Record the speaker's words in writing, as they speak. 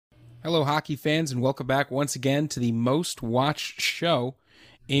Hello, hockey fans, and welcome back once again to the most watched show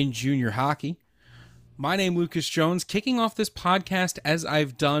in junior hockey. My name Lucas Jones, kicking off this podcast as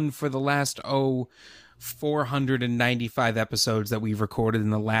I've done for the last 495 episodes that we've recorded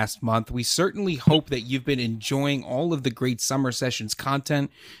in the last month. We certainly hope that you've been enjoying all of the great summer sessions content,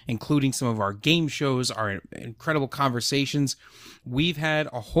 including some of our game shows, our incredible conversations. We've had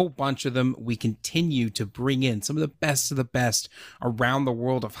a whole bunch of them. We continue to bring in some of the best around the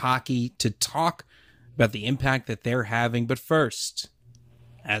world of hockey to talk about the impact that they're having. But first,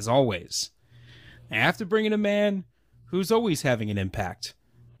 as always, I have to bring in a man who's always having an impact,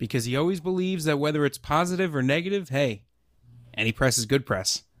 because he always believes that whether it's positive or negative, hey, any press is good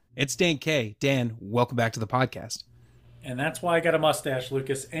press. It's Dan K. Dan, welcome back to the podcast. And that's why I got a mustache,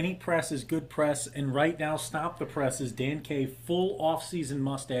 Lucas. Any press is good press. And right now, Stop the Press is Dan K. full off-season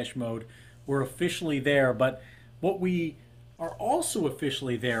mustache mode. We're officially there. But what we are also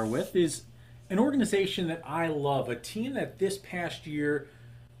officially there with is an organization that I love, a team that this past year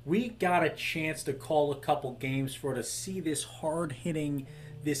we got a chance to call a couple games for, to see this hard-hitting,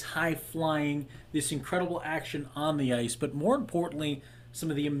 this high-flying, this incredible action on the ice, but more importantly, some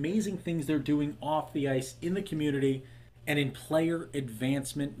of the amazing things they're doing off the ice in the community and in player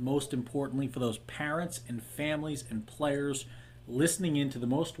advancement, most importantly for those parents and families and players listening into the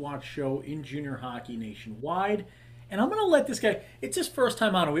most watched show in junior hockey nationwide. And I'm going to let this guy, it's his first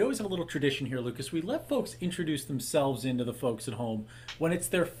time on. We always have a little tradition here, Lucas. We let folks introduce themselves into the folks at home when it's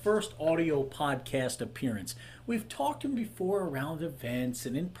their first audio podcast appearance. We've talked to him before around events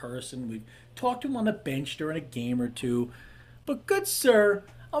and in person. We've talked to him on the bench during a game or two. But good sir,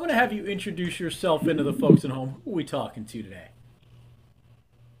 I'm going to have you introduce yourself into the folks at home. Who are we talking to today?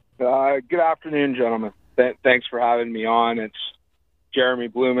 Good afternoon, gentlemen. Thanks for having me on. It's Jeremy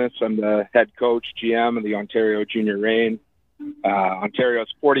Blumes. I'm the head coach, GM of the Ontario Junior Reign. Ontario is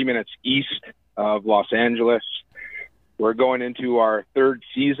 40 minutes east of Los Angeles. We're going into our third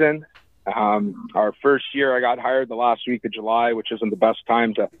season. Our first year, I got hired the last week of July, which isn't the best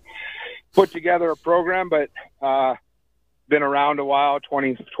time to put together a program, but been around a while,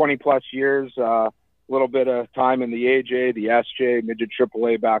 20 plus years. A little bit of time in the AJ, the SJ, midget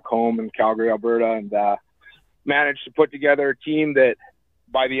AAA back home in Calgary, Alberta, and managed to put together a team that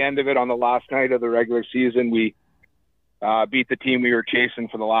by the end of it, on the last night of the regular season, we beat the team we were chasing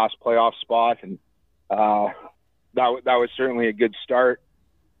for the last playoff spot, and that was certainly a good start.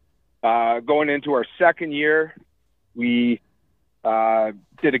 Going into our second year, we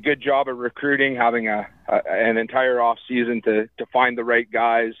did a good job of recruiting, having an entire off season to find the right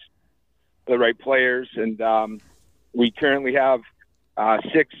guys, the right players, and we currently have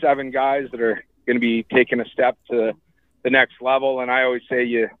 6-7 guys that are going to be taking a step to the next level. And I always say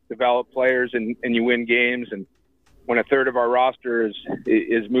you develop players and you win games. And when a third of our roster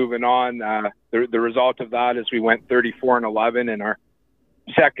is moving on, the result of that is we went 34-11 in our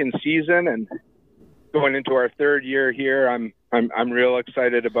second season, and going into our third year here, I'm real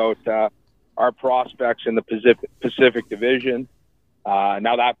excited about our prospects in the Pacific Division.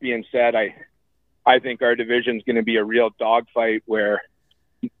 Now that being said, I think our division is going to be a real dogfight where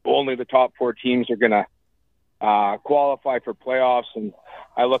only the top 4 teams are going to qualify for playoffs. And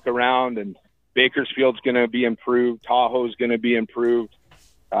I look around, and Bakersfield's going to be improved. Tahoe's going to be improved.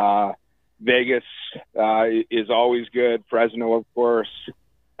 Vegas is always good. Fresno, of course.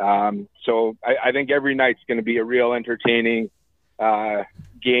 So I think every night's going to be a real entertaining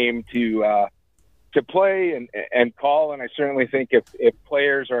game to play and call. And I certainly think if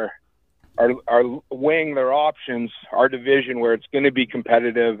players are weighing their options, our division, where it's going to be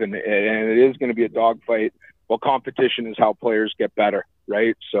competitive and it is going to be a dogfight, well, competition is how players get better,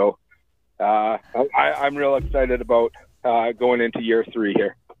 right? So I'm real excited about going into year 3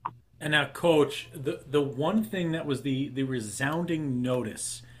 here. And now, Coach, the one thing that was the resounding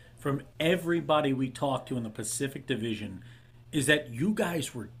notice from everybody we talked to in the Pacific Division is that you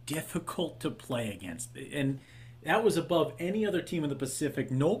guys were difficult to play against. And that was above any other team in the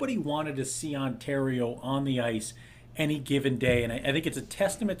Pacific. Nobody wanted to see Ontario on the ice any given day. And I think it's a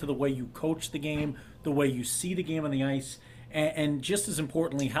testament to the way you coach the game, the way you see the game on the ice, and just as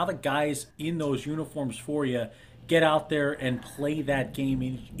importantly, how the guys in those uniforms for you get out there and play that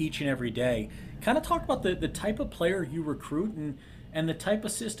game each and every day. Kind of talk about the type of player you recruit and the type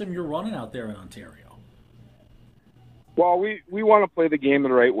of system you're running out there in Ontario. Well, we want to play the game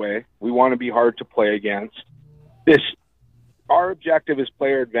the right way. We want to be hard to play against. Our objective is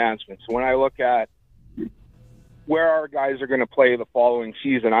player advancement. So when I look at where our guys are going to play the following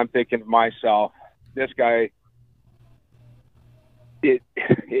season, I'm thinking to myself, this guy,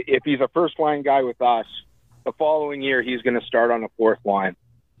 if he's a first line guy with us, the following year he's going to start on the 4th line.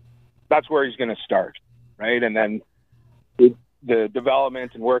 that's where he's going to start, right? And then the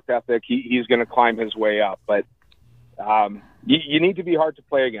development and work ethic, he's going to climb his way up. But you need to be hard to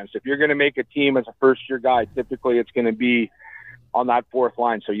play against. If you're going to make a team as a first-year guy, typically it's going to be on that fourth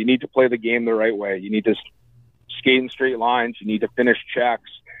line. So you need to play the game the right way. You need to skate in straight lines. You need to finish checks.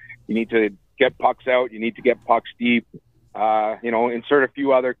 You need to get pucks out. You need to get pucks deep. Insert a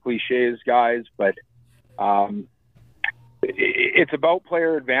few other cliches, guys, but it's about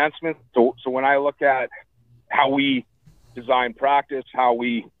player advancement. So when I look at how we design practice, how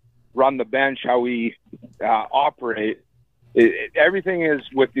we run the bench, how we operate, everything is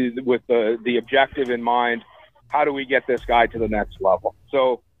with the objective in mind. How do we get this guy to the next level?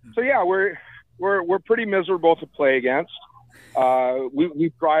 So yeah, we're pretty miserable to play against.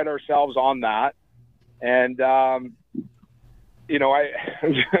 We pride ourselves on that, and I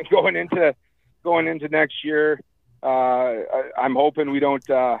going into next year, I'm hoping we don't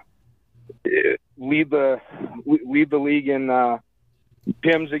lead the league in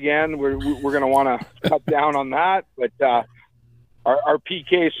PIMS again. We're going to want to cut down on that, but our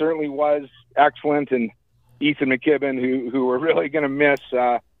PK certainly was excellent, and Ethan McKibben, who we're really going to miss.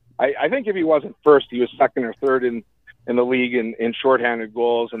 I think if he wasn't first, he was second or third in the league in shorthanded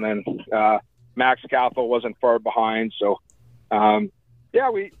goals, and then Max Cathell wasn't far behind. So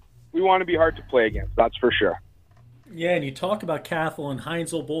we want to be hard to play against. That's for sure. Yeah, and you talk about Cathell and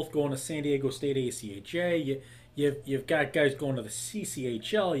Heinzel both going to San Diego State ACHA. You've got guys going to the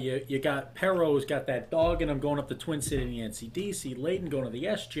CCHL. You got Perro's got that dog, and I'm going up to Twin City in the NCDC. Layton going to the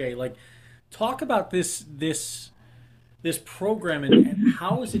SJ. Like, talk about this program and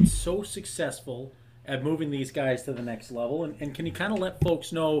how is it so successful at moving these guys to the next level? And can you kind of let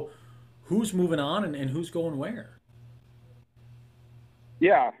folks know who's moving on and who's going where?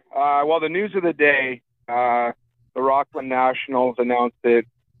 Yeah. Well, the news of the day, the Rockland Nationals announced that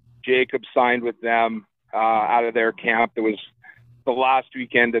Jacob signed with them out of their camp. It was the last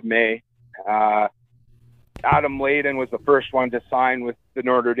weekend of May. Adam Layden was the first one to sign with the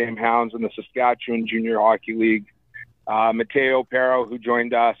Notre Dame Hounds in the Saskatchewan Junior Hockey League. Mateo Perro, who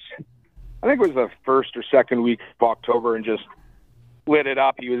joined us, I think it was the first or second week of October, and just lit it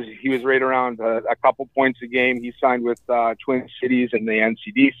up. He was right around a couple points a game. He signed with Twin Cities in the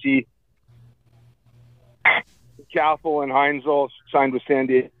NCDC. Cathell and Heinzel signed with San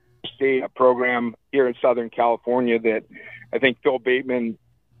Diego State, a program here in Southern California that I think Phil Bateman,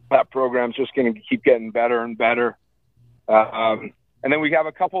 that program's just going to keep getting better and better. And then we have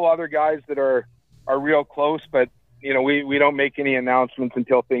a couple other guys that are real close, but we don't make any announcements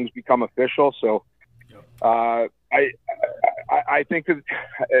until things become official. So I think that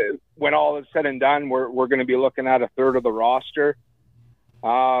when all is said and done, we're going to be looking at a third of the roster.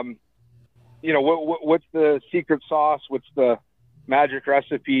 What's the secret sauce? What's the magic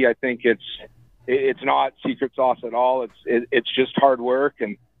recipe? I think it's not secret sauce at all. It's just hard work.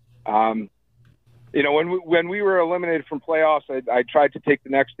 And when we were eliminated from playoffs, I tried to take the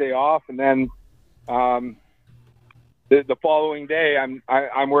next day off, and then the following day,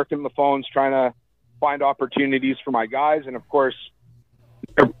 I'm working the phones trying to find opportunities for my guys, and of course,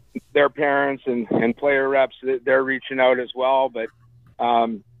 their parents and player reps, they're reaching out as well. But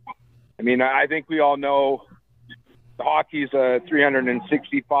I think we all know hockey's a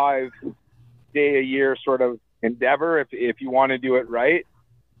 365 day a year sort of endeavor if you want to do it right.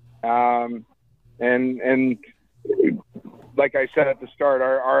 And like I said at the start,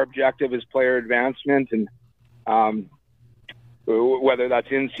 our objective is player advancement, and whether that's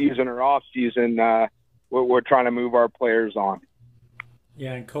in season or off season, we're trying to move our players on.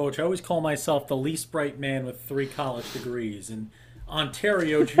 Yeah, and Coach, I always call myself the least bright man with 3 college degrees. And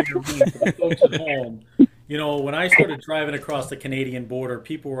Ontario Junior League, for the folks at home, when I started driving across the Canadian border,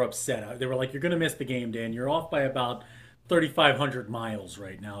 people were upset. They were like, "You're going to miss the game, Dan. You're off by about 3,500 miles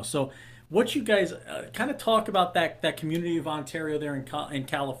right now." So what you guys kind of talk about that community of Ontario there in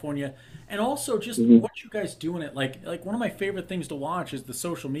California, and also just what you guys do in it. Like one of my favorite things to watch is the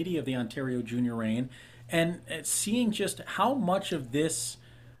social media of the Ontario Junior Reign, and seeing just how much of this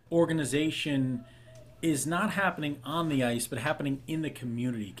organization is not happening on the ice, but happening in the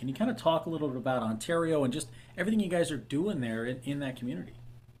community. Can you kind of talk a little bit about Ontario and just everything you guys are doing there in that community?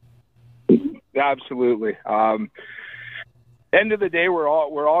 Absolutely. End of the day, we're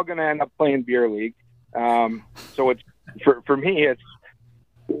all going to end up playing beer league. So it's for me, it's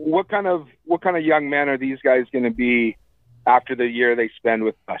what kind of young men are these guys going to be after the year they spend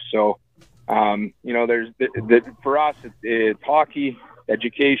with us? So there's for us, it's hockey,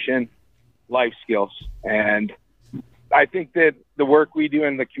 education, life skills, and I think that the work we do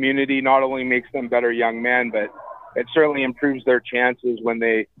in the community not only makes them better young men, but it certainly improves their chances when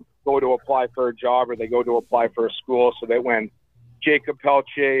they go to apply for a job or they go to apply for a school, so that when Jacob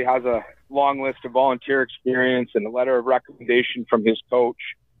Pelche has a long list of volunteer experience and a letter of recommendation from his coach,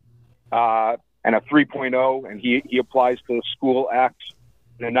 and a 3.0, and he applies to school X,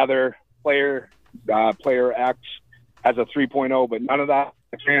 and another player X has a 3.0, but none of that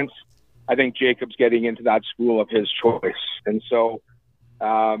experience, I think Jacob's getting into that school of his choice. And so,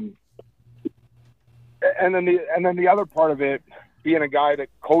 and then the other part of it, being a guy that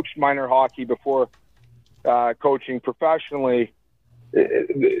coached minor hockey before coaching professionally,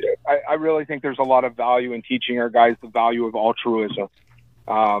 I really think there's a lot of value in teaching our guys the value of altruism,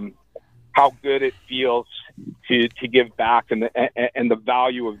 how good it feels to give back, and the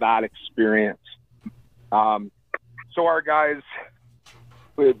value of that experience. So our guys,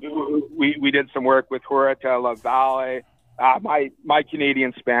 we did some work with Huerta La Valle. My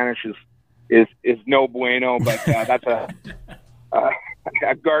Canadian Spanish is no bueno, but that's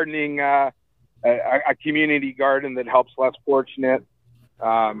a gardening, a community garden that helps less fortunate.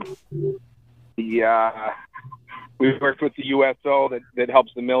 We worked with the USO that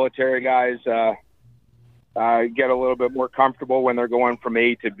helps the military guys get a little bit more comfortable when they're going from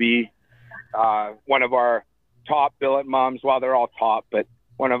A to B. One of our top billet moms, well, they're all top, but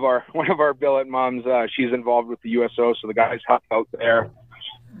one of our billet moms, she's involved with the USO, so the guys help out there.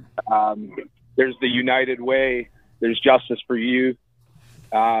 There's the United Way. There's Justice for Youth.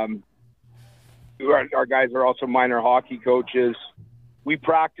 Our guys are also minor hockey coaches. We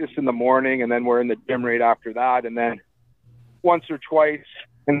practice in the morning, and then we're in the gym right after that. And then once or twice,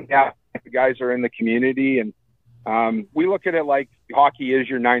 and the guys are in the community. And we look at it like hockey is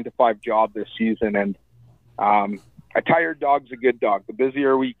your 9-to-5 job this season. And a tired dog's a good dog. The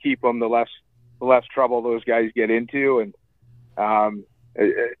busier we keep them, the less trouble those guys get into. And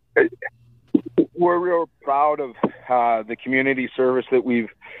we're real proud of the community service that we've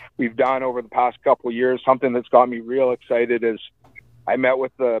done over the past couple of years. Something that's got me real excited is I met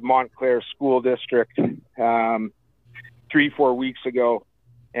with the Montclair School District 3-4 weeks ago,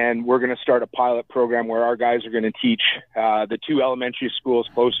 and we're going to start a pilot program where our guys are going to teach the 2 elementary schools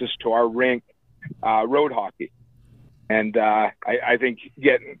closest to our rink road hockey. And I think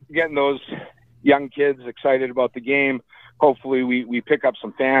getting those young kids excited about the game, hopefully we pick up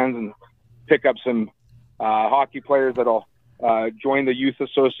some fans and pick up some hockey players that'll join the youth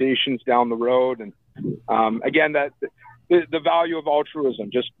associations down the road. And again, that the value of altruism,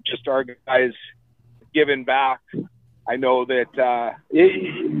 just our guys giving back. I know that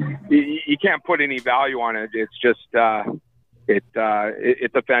you can't put any value on it. It's just it's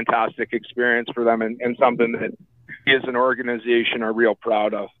a fantastic experience for them, and something that we as an organization are real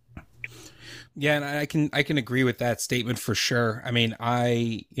proud of. Yeah, and I can agree with that statement for sure. I mean,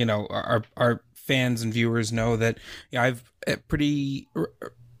 our fans and viewers know that I've pretty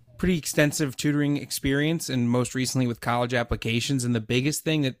extensive tutoring experience, and most recently with college applications. And the biggest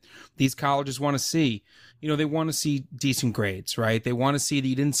thing that these colleges want to see, they want to see decent grades, right? They want to see that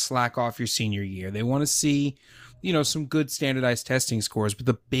you didn't slack off your senior year. They want to see, some good standardized testing scores. But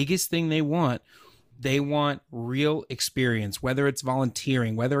the biggest thing they want real experience, whether it's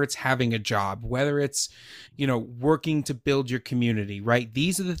volunteering, whether it's having a job, whether it's, working to build your community, right?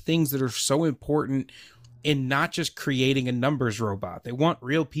 These are the things that are so important in not just creating a numbers robot. They want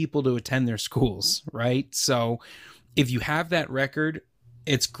real people to attend their schools, right? So if you have that record,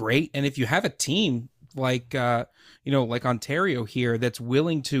 it's great. And if you have a team like Ontario here that's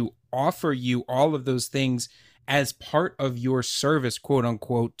willing to offer you all of those things as part of your service, quote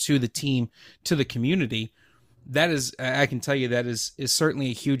unquote, to the team, to the community, that is, I can tell you, that is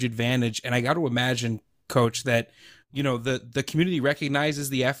certainly a huge advantage. And I got to imagine, Coach, that, the community recognizes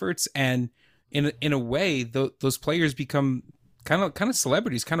the efforts, and in a way, those players become kind of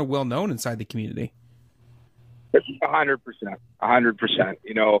celebrities, kind of well known inside the community. 100%.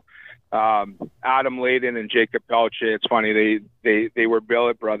 Adam Layden and Jacob Pelche, it's funny, they were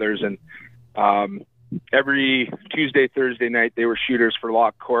billet brothers, and every Tuesday, Thursday night, they were shooters for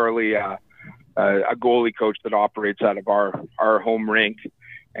Locke Corley, a goalie coach that operates out of our home rink.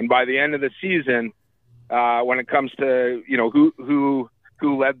 And by the end of the season, when it comes to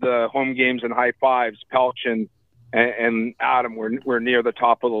who led the home games and high fives, Pelch and Adam were near the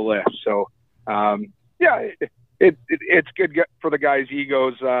top of the list. So it's good for the guys'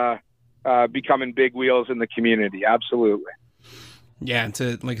 egos becoming big wheels in the community. Absolutely. Yeah, and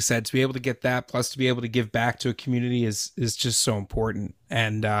to, like I said, to be able to get that, plus to be able to give back to a community is just so important.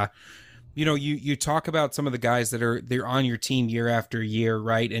 And you talk about some of the guys they're on your team year after year,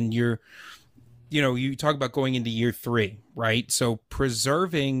 right? And you talk about going into year 3, right? So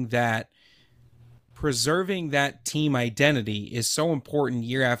preserving that preserving that team identity is so important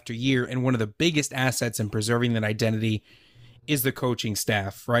year after year. And one of the biggest assets in preserving that identity is the coaching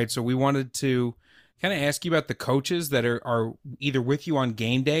staff, right? So we wanted to kind of ask you about the coaches that are either with you on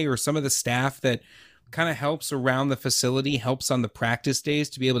game day or some of the staff that kind of helps around the facility, helps on the practice days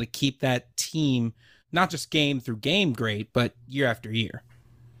to be able to keep that team, not just game through game great, but year after year.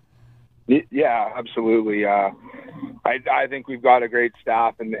 Yeah, absolutely. I think we've got a great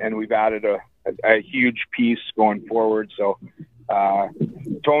staff, and we've added a huge piece going forward. So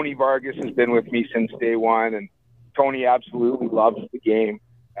Tony Vargas has been with me since day one, and Tony absolutely loves the game.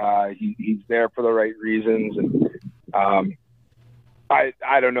 He's there for the right reasons, and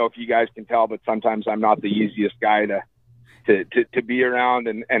I don't know if you guys can tell, but sometimes I'm not the easiest guy to be around,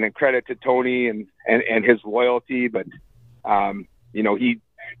 and a credit to Tony and his loyalty. But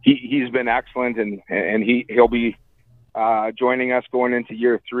he's been excellent, and he'll be joining us going into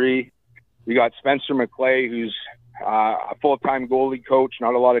year 3. We got Spencer McClay, who's a full-time goalie coach.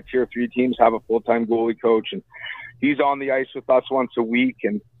 Not a lot of tier 3 teams have a full-time goalie coach, and he's on the ice with us once a week.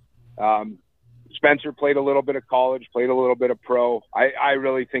 And Spencer played a little bit of college, played a little bit of pro. I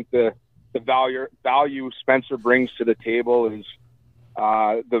really think the value Spencer brings to the table is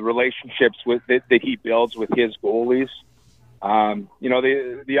the relationships that he builds with his goalies.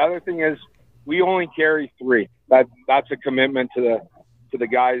 The other thing is we only carry 3. That's a commitment to the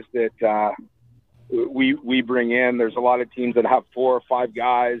guys that we bring in. There's a lot of teams that have 4 or 5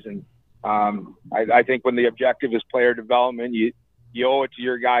 guys, and I think when the objective is player development, you owe it to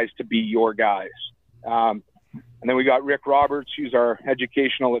your guys to be your guys. And then we got Rick Roberts, who's our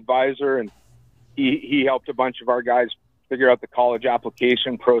educational advisor, and he helped a bunch of our guys figure out the college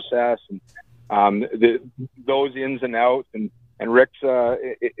application process and those ins and outs. And Rick's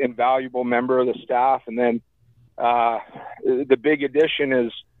an invaluable member of the staff. And then the big addition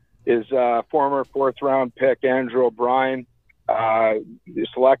is former 4th-round pick Andrew O'Brien,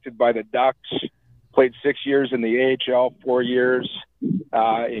 selected by the Ducks, played 6 years in the AHL, 4 years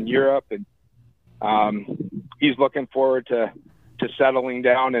in Europe, and he's looking forward to settling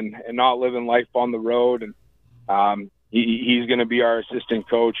down and not living life on the road. And he's going to be our assistant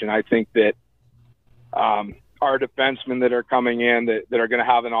coach. And I think that our defensemen that are coming in that are going to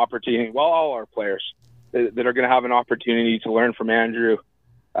have an opportunity, well, all our players that are going to have an opportunity to learn from Andrew,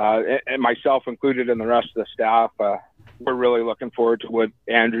 and myself included, and the rest of the staff, we're really looking forward to what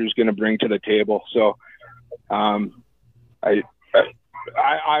Andrew's going to bring to the table. So I'm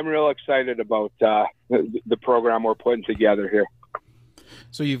real excited about the program we're putting together here.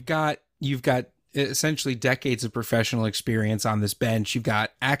 So you've got essentially decades of professional experience on this bench. You've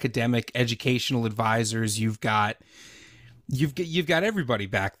got academic, educational advisors. You've got everybody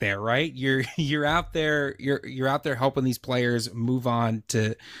back there, right? You're out there. You're out there helping these players move on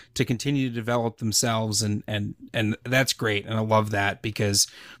to continue to develop themselves, and that's great. And I love that, because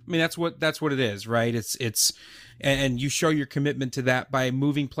I mean that's what it is, right? It's and you show your commitment to that by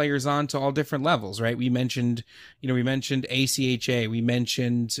moving players on to all different levels, right? We mentioned ACHA, we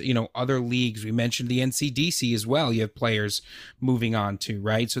mentioned, other leagues, we mentioned the NCDC as well. You have players moving on to,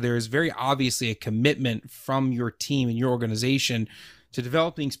 right? So there is very obviously a commitment from your team and your organization to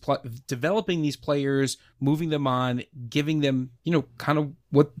developing these players, moving them on, giving them, kind of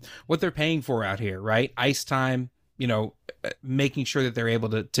what they're paying for out here, right? Ice time, making sure that they're able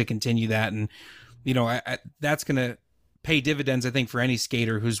to continue that. And that's going to pay dividends, I think, for any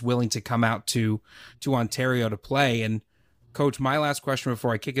skater who's willing to come out to Ontario to play. And Coach, my last question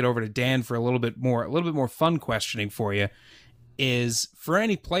before I kick it over to Dan for a little bit more fun questioning for you is, for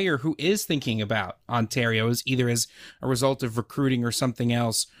any player who is thinking about Ontario as either as a result of recruiting or something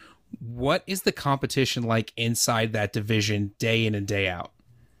else, what is the competition like inside that division day in and day out?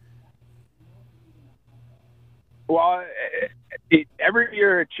 Well, every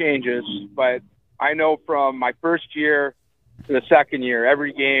year it changes, but I know from my first year to the second year,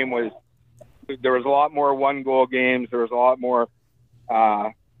 every game there was a lot more 1-goal games. There was a lot more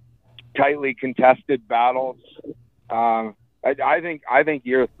tightly contested battles. I think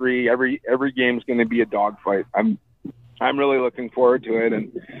year 3, every game is going to be a dogfight. I'm really looking forward to it.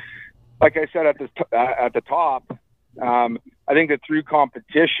 And like I said at the top, I think that through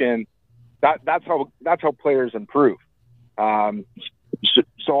competition, that's how players improve.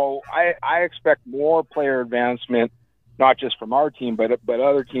 So I expect more player advancement, not just from our team, but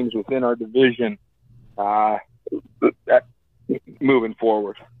other teams within our division moving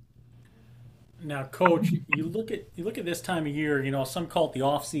forward. Now, Coach, you look at this time of year. Some call it the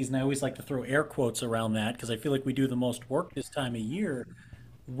off season. I always like to throw air quotes around that because I feel like we do the most work this time of year.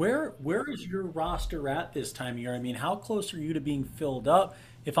 Where is your roster at this time of year? I mean, how close are you to being filled up?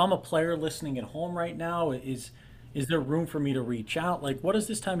 If I'm a player listening at home right now, is there room for me to reach out? Like, what does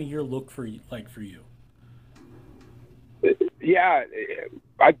this time of year look like for you? Yeah,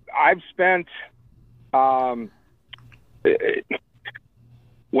 I've spent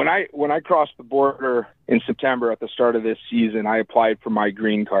when I crossed the border in September at the start of this season, I applied for my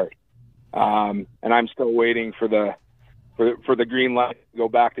green card, and I'm still waiting for the green light to go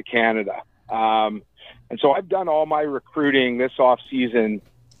back to Canada. And so I've done all my recruiting this off season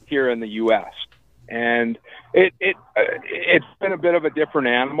here in the U.S. and it's been a bit of a different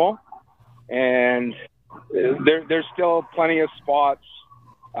animal, and there's still plenty of spots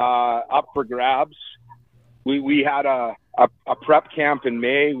up for grabs. We had a prep camp in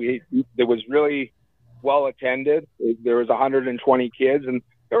May. That was really well attended. There was 120 kids, and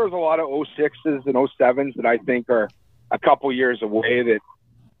there was a lot of 06s and 07s that I think are a couple years away. That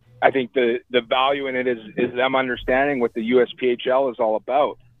I think the value in it is them understanding what the USPHL is all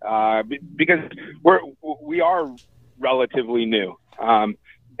about, because we are relatively new,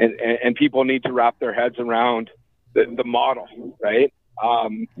 and people need to wrap their heads around the model, right? I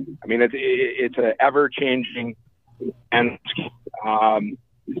mean, it's an ever-changing, and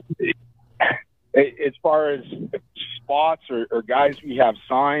as far as spots or guys we have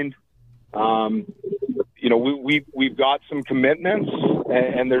signed, we've got some commitments,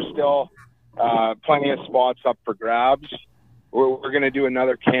 and there's still plenty of spots up for grabs. We're going to do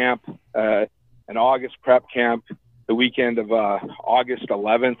another camp, an August prep camp, the weekend of August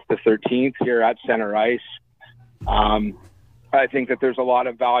 11th to 13th here at Center Ice. I think that there's a lot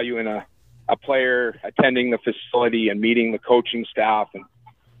of value in a player attending the facility and meeting the coaching staff and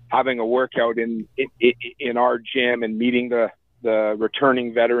having a workout in our gym and meeting the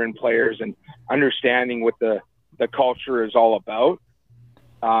returning veteran players and understanding what the culture is all about.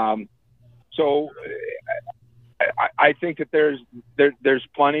 So I think that there's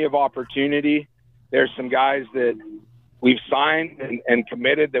plenty of opportunity. There's some guys that we've signed and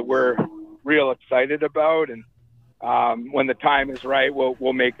committed that we're real excited about, and when the time is right,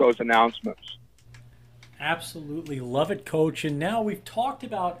 we'll make those announcements. Absolutely love it, Coach. And now we've talked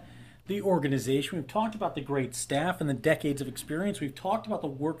about the organization. We've talked about the great staff and the decades of experience. We've talked about the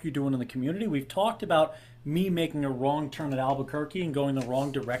work you're doing in the community. We've talked about me making a wrong turn at Albuquerque and going the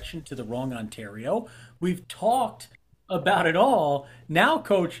wrong direction to the wrong Ontario. We've talked about it all. Now,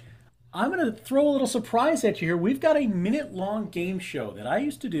 Coach, I'm going to throw a little surprise at you here. We've got a minute-long game show that I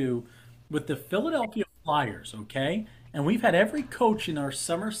used to do with the Philadelphia Flyers, okay? And we've had every coach in our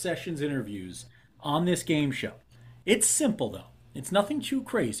summer sessions interviews on this game show. It's simple, though. It's nothing too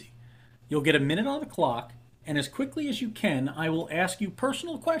crazy. You'll get a minute on the clock, and as quickly as you can, I will ask you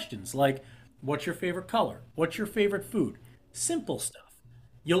personal questions like, what's your favorite color? What's your favorite food? Simple stuff.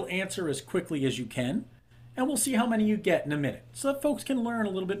 You'll answer as quickly as you can, and we'll see how many you get in a minute so that folks can learn a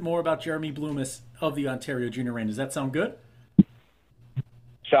little bit more about Jeremy Blumes of the Ontario Junior Reign. Does that sound good?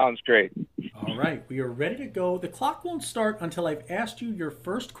 Sounds great. All right, we are ready to go. The clock won't start until I've asked you your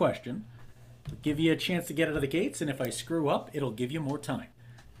first question. It'll give you a chance to get out of the gates, and if I screw up, it'll give you more time.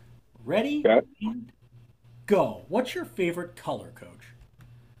 Ready? Okay. And go. What's your favorite color, Coach?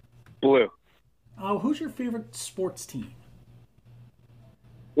 Blue. Who's your favorite sports team?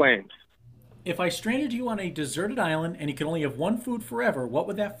 Flames. If I stranded you on a deserted island and you could only have one food forever, what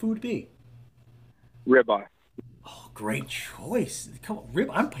would that food be? Ribeye. Oh, great choice. Come on,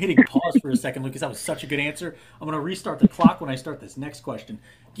 I'm hitting pause for a second, Lucas. That was such a good answer. I'm going to restart the clock when I start this next question.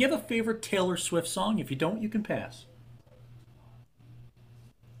 Do you have a favorite Taylor Swift song? If you don't, you can pass.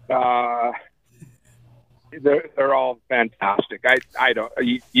 They're all fantastic. I don't.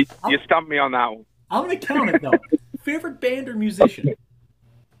 You stumped me on that one. I'm going to count it, though. Favorite band or musician?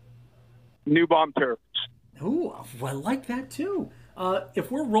 New Bomb Turks. Ooh, I like that, too. If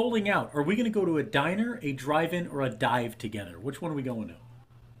we're rolling out, are we going to go to a diner, a drive-in, or a dive together? Which one are we going to?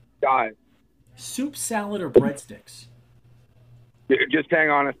 Dive. Soup, salad, or breadsticks? Just hang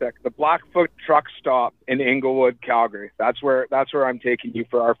on a sec. The Blackfoot Truck Stop in Inglewood, Calgary. That's where I'm taking you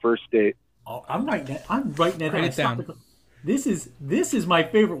for our first date. Oh, I'm writing it. Write it down. This is my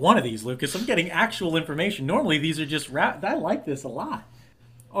favorite one of these, Lucas. I'm getting actual information. Normally these are just rap. I like this a lot.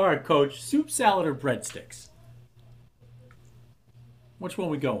 All right, Coach. Soup, salad, or breadsticks? Which one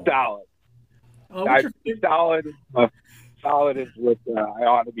we going? Salad. Salad is what I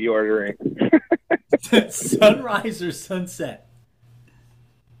ought to be ordering. Sunrise or sunset?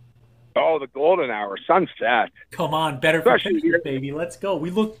 Oh, the golden hour, sunset. Come on, better for pictures, baby. Let's go. We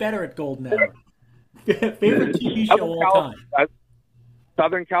look better at golden hour. Favorite TV show all time?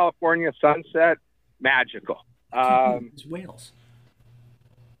 Southern California sunset, magical. It's Wales.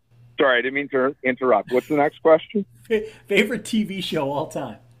 Sorry, I didn't mean to interrupt. What's the next question? Favorite TV show all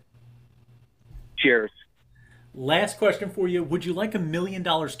time? Cheers. Last question for you. Would you like $1 million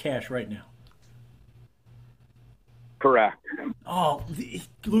cash right now? Correct. Oh,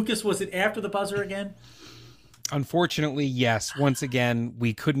 Lucas, was it after the buzzer again? Unfortunately, yes. Once again,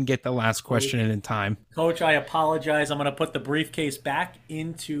 we couldn't get the last question in time. Coach, I apologize. I'm going to put the briefcase back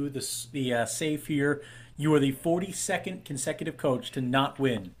into the safe here. You are the 42nd consecutive coach to not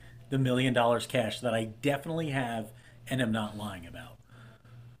win the $1 million cash that I definitely have and am not lying about.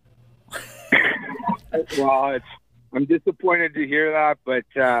 Well, I'm disappointed to hear that, but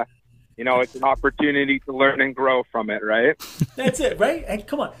it's an opportunity to learn and grow from it, right? That's it, right? Hey,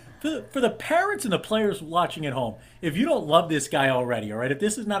 come on. For the parents and the players watching at home, if you don't love this guy already, all right, if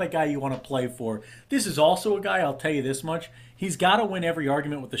this is not a guy you want to play for, this is also a guy, I'll tell you this much, he's got to win every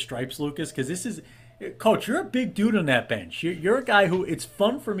argument with the stripes, Lucas, because this is, Coach, you're a big dude on that bench. You're a guy who, it's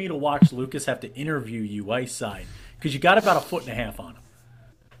fun for me to watch Lucas have to interview you ice side, because you got about 1.5 feet on him.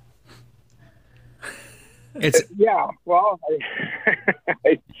 It's yeah. Well,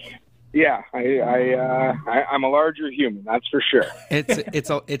 I'm a larger human, that's for sure.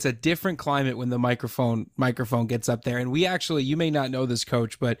 It's a different climate when the microphone gets up there. And we actually, you may not know this,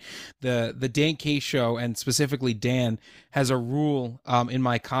 Coach, but the Dan K show, and specifically Dan, has a rule in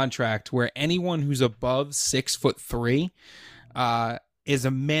my contract where anyone who's above 6'3" is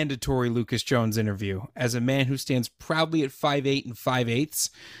a mandatory Lucas Jones interview. As a man who stands proudly at 5'8" and 5/8,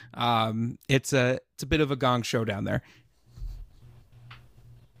 it's a bit of a gong show down there.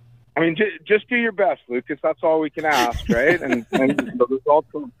 I mean, just do your best, Lucas. That's all we can ask, right? And the results,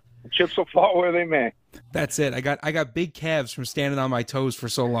 the chips will fall where they may. That's it. I got big calves from standing on my toes for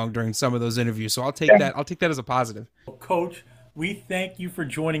so long during some of those interviews. So I'll take that. I'll take that as a positive. Coach, we thank you for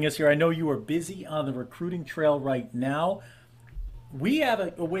joining us here. I know you are busy on the recruiting trail right now. We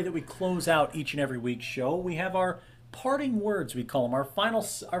have a way that we close out each and every week's show. We have our parting words, we call them, our final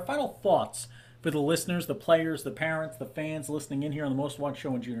thoughts for the listeners, the players, the parents, the fans listening in here on the Most Watched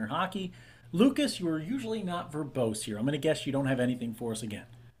Show in Junior Hockey. Lucas, you are usually not verbose here. I'm going to guess you don't have anything for us again.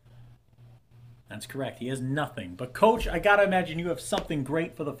 That's correct. He has nothing. But, Coach, I got to imagine you have something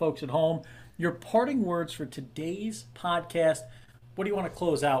great for the folks at home. Your parting words for today's podcast, what do you want to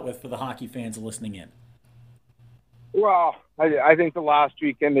close out with for the hockey fans listening in? Well, I think the last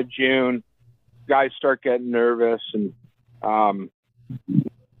weekend of June, guys start getting nervous, and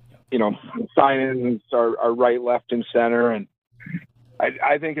sign-ins are right, left, and center. And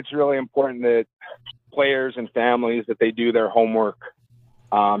I think it's really important that players and families, that they do their homework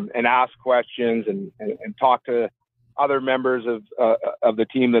and ask questions and talk to other members of the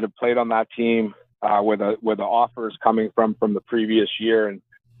team that have played on that team, where the offer is coming from the previous year, and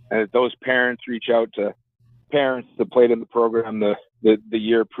that those parents reach out to parents that played in the program the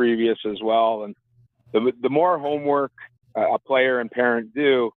year previous as well. And the more homework a player and parent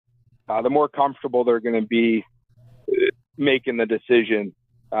do, the more comfortable they're going to be making the decision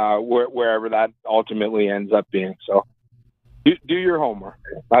wherever that ultimately ends up being. So do your homework.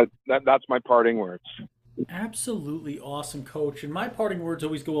 That's my parting words. Absolutely awesome, Coach. And my parting words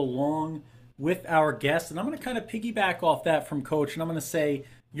always go along with our guests. And I'm going to kind of piggyback off that from Coach. And I'm going to say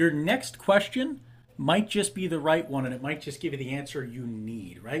your next question might just be the right one, and it might just give you the answer you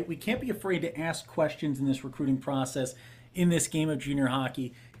need, right? We can't be afraid to ask questions in this recruiting process, in this game of junior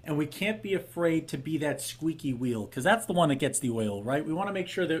hockey, and we can't be afraid to be that squeaky wheel, because that's the one that gets the oil, right? We want to make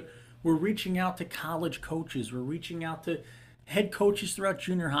sure that we're reaching out to college coaches, we're reaching out to head coaches throughout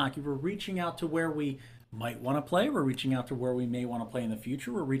junior hockey, we're reaching out to where we might want to play, we're reaching out to where we may want to play in the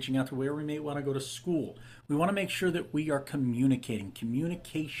future, we're reaching out to where we may want to go to school. We want to make sure that we are communicating.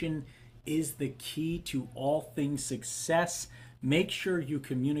 Communication is the key to all things success. Make sure you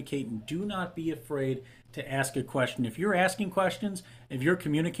communicate and do not be afraid to ask a question. If you're asking questions, if you're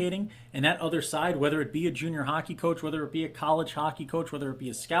communicating, and that other side, whether it be a junior hockey coach, whether it be a college hockey coach, whether it be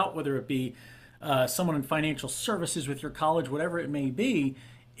a scout, whether it be someone in financial services with your college, whatever it may be,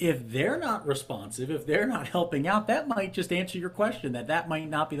 if they're not responsive, if they're not helping out, that might just answer your question, that might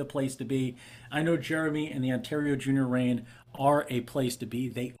not be the place to be. I know Jeremy and the Ontario Junior Reign are a place to be.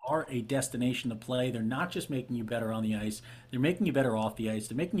 They are a destination to play. They're not just making you better on the ice. They're making you better off the ice.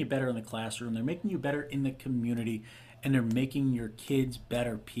 They're making you better in the classroom. They're making you better in the community. And they're making your kids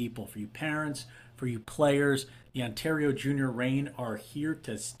better people. For you parents, for you players, the Ontario Junior Reign are here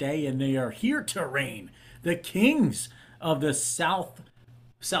to stay, and they are here to reign. The kings of the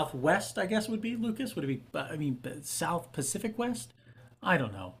Southwest, I guess would be, Lucas? Would it be, South Pacific West? I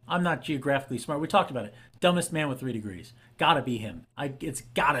don't know. I'm not geographically smart. We talked about it. Dumbest man with 3 degrees. Gotta be him. It's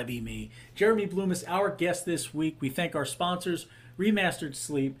gotta be me. Jeremy Blumes, our guest this week. We thank our sponsors, Remastered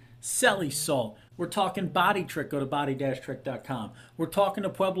Sleep, Selly Salt. We're talking Body Trick. Go to body-trick.com. We're talking the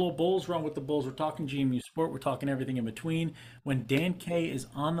Pueblo Bulls, Run with the Bulls. We're talking GMU Sport. We're talking everything in between. When Dan K is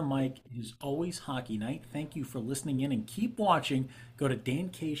on the mic, it is always hockey night. Thank you for listening in and keep watching. Go to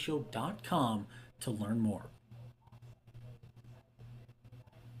dankshow.com to learn more.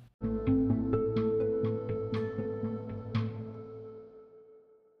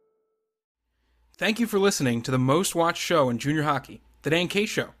 Thank you for listening to the most watched show in junior hockey, The Dan K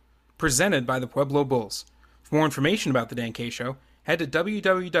Show, presented by the Pueblo Bulls. For more information about The Dan K Show, head to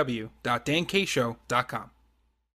www.dankshow.com.